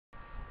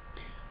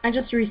I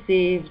just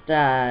received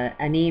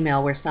an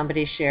email where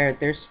somebody shared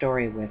their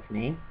story with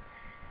me.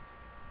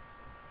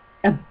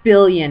 A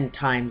billion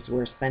times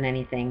worse than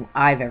anything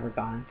I've ever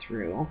gone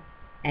through.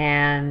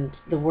 And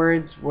the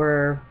words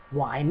were,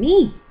 "Why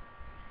me?"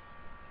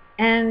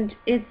 And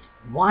it's,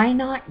 why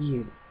not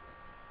you?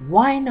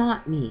 Why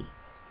not me?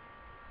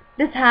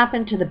 This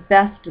happened to the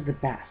best of the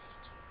best.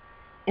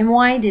 And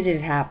why did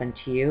it happen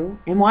to you?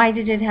 And why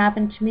did it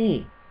happen to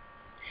me?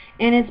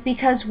 And it's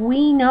because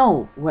we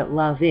know what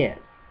love is.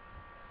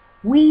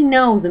 We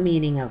know the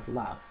meaning of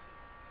love.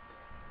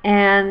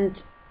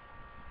 And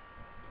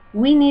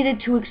we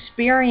needed to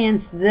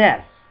experience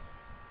this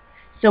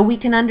so we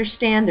can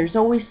understand there's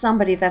always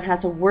somebody that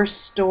has a worse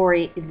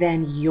story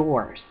than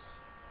yours.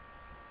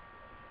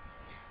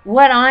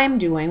 What I'm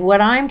doing,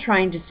 what I'm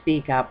trying to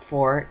speak up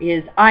for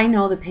is, I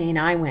know the pain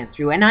I went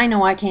through, and I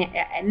know I can't,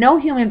 no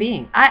human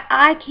being,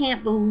 I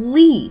can't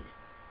believe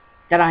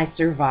that I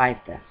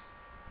survived this,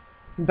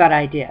 but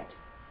I did.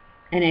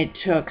 And it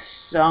took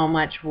so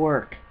much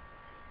work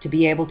to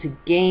be able to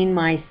gain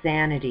my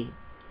sanity,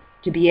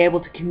 to be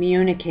able to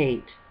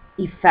communicate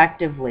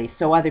effectively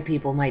so other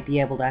people might be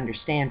able to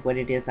understand what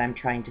it is I'm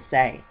trying to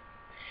say.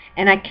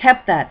 And I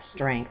kept that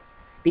strength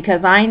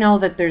because I know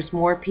that there's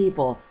more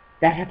people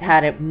that have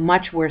had it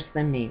much worse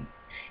than me.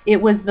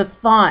 It was the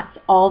thoughts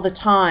all the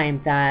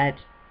time that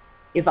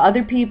if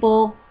other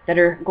people that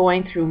are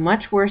going through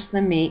much worse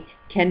than me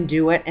can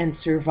do it and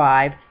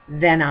survive,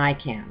 then I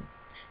can.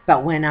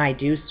 But when I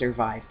do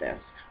survive this,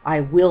 I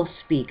will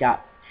speak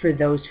up for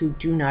those who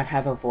do not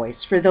have a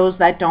voice, for those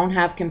that don't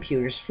have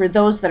computers, for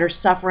those that are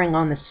suffering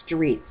on the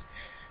streets,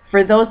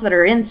 for those that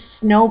are in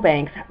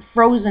snowbanks,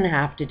 frozen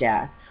half to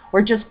death,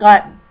 or just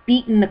got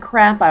beaten the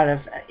crap out of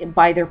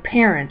by their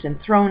parent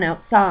and thrown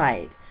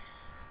outside.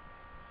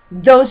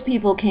 Those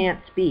people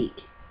can't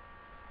speak.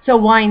 So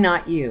why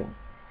not you?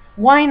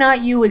 Why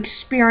not you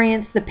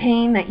experience the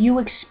pain that you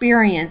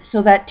experience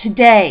so that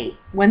today,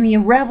 when the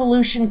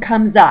revolution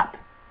comes up,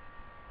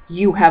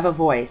 you have a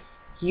voice,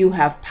 you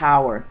have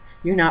power.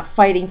 You're not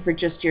fighting for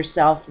just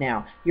yourself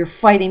now. You're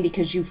fighting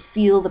because you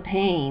feel the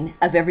pain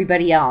of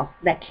everybody else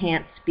that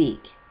can't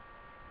speak.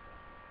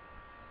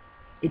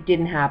 It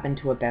didn't happen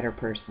to a better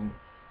person.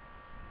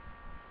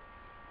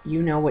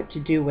 You know what to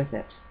do with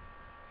it.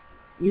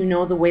 You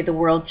know the way the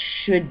world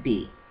should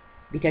be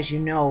because you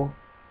know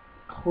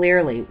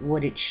clearly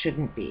what it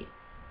shouldn't be.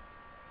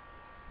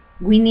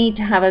 We need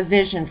to have a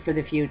vision for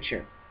the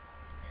future.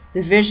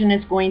 The vision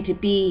is going to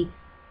be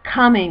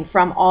coming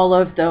from all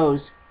of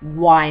those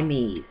why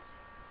me's.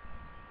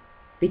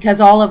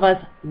 Because all of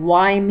us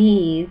why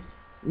me's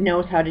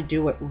knows how to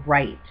do it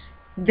right.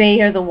 They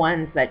are the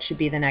ones that should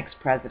be the next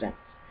president.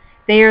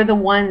 They are the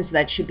ones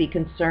that should be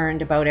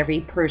concerned about every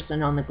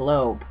person on the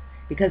globe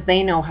because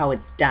they know how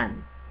it's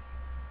done.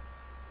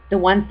 The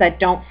ones that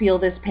don't feel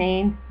this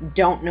pain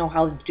don't know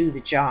how to do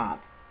the job.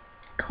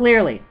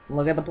 Clearly,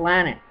 look at the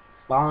planet.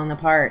 It's falling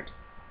apart.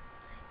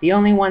 The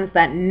only ones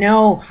that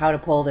know how to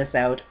pull this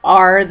out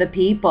are the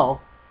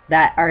people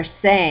that are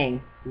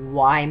saying,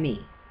 why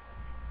me?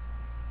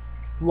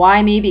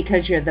 Why me?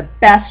 Because you're the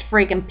best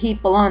freaking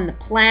people on the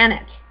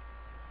planet.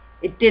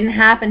 It didn't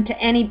happen to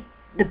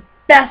the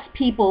best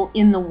people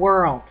in the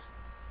world.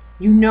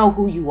 You know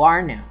who you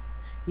are now.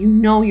 You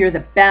know you're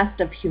the best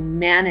of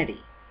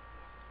humanity.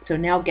 So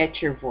now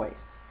get your voice.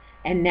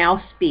 And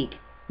now speak,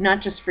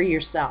 not just for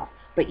yourself,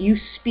 but you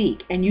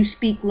speak, and you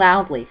speak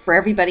loudly for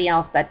everybody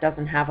else that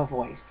doesn't have a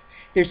voice.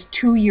 There's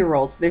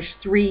 2-year-olds, there's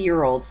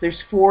 3-year-olds, there's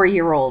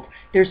 4-year-olds.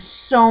 There's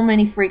so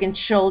many freaking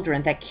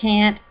children that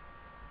can't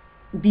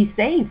be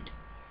saved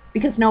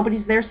because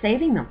nobody's there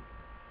saving them.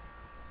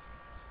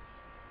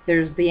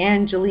 There's the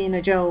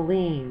Angelina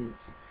Jolines,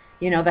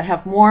 that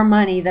have more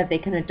money that they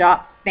can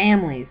adopt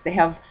families. They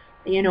have,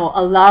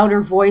 a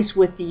louder voice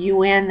with the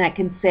UN that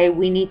can say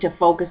we need to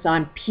focus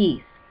on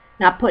peace,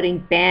 not putting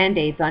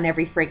Band-Aids on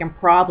every freaking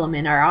problem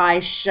and our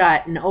eyes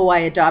shut and, oh, I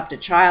adopt a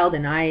child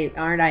and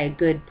aren't I a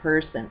good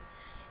person?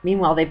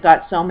 Meanwhile, they've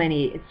got so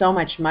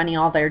much money,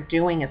 all they're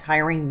doing is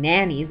hiring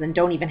nannies and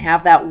don't even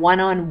have that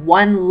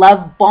one-on-one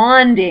love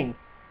bonding.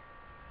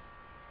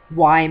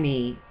 Why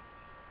me?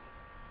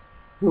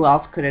 Who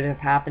else could it have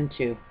happened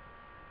to?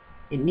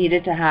 It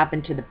needed to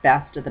happen to the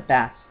best of the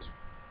best.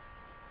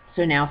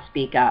 So now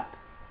speak up.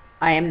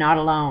 I am not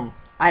alone.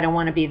 I don't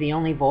want to be the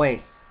only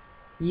voice.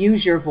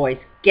 Use your voice.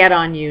 Get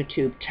on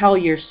YouTube. Tell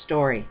your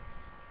story.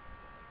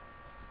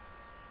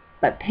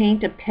 But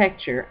paint a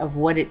picture of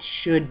what it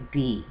should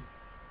be,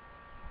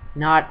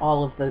 not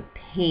all of the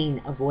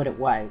pain of what it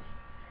was.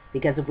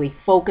 Because if we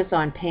focus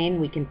on pain,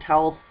 we can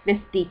tell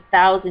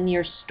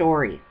 50,000-year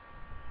stories.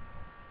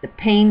 The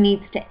pain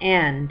needs to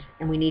end,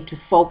 and we need to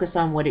focus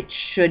on what it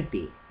should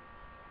be.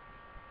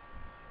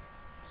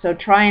 So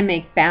try and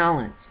make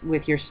balance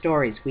with your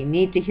stories. We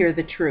need to hear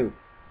the truth,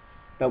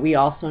 but we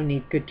also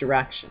need good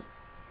direction.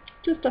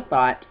 Just a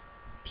thought.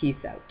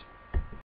 Peace out.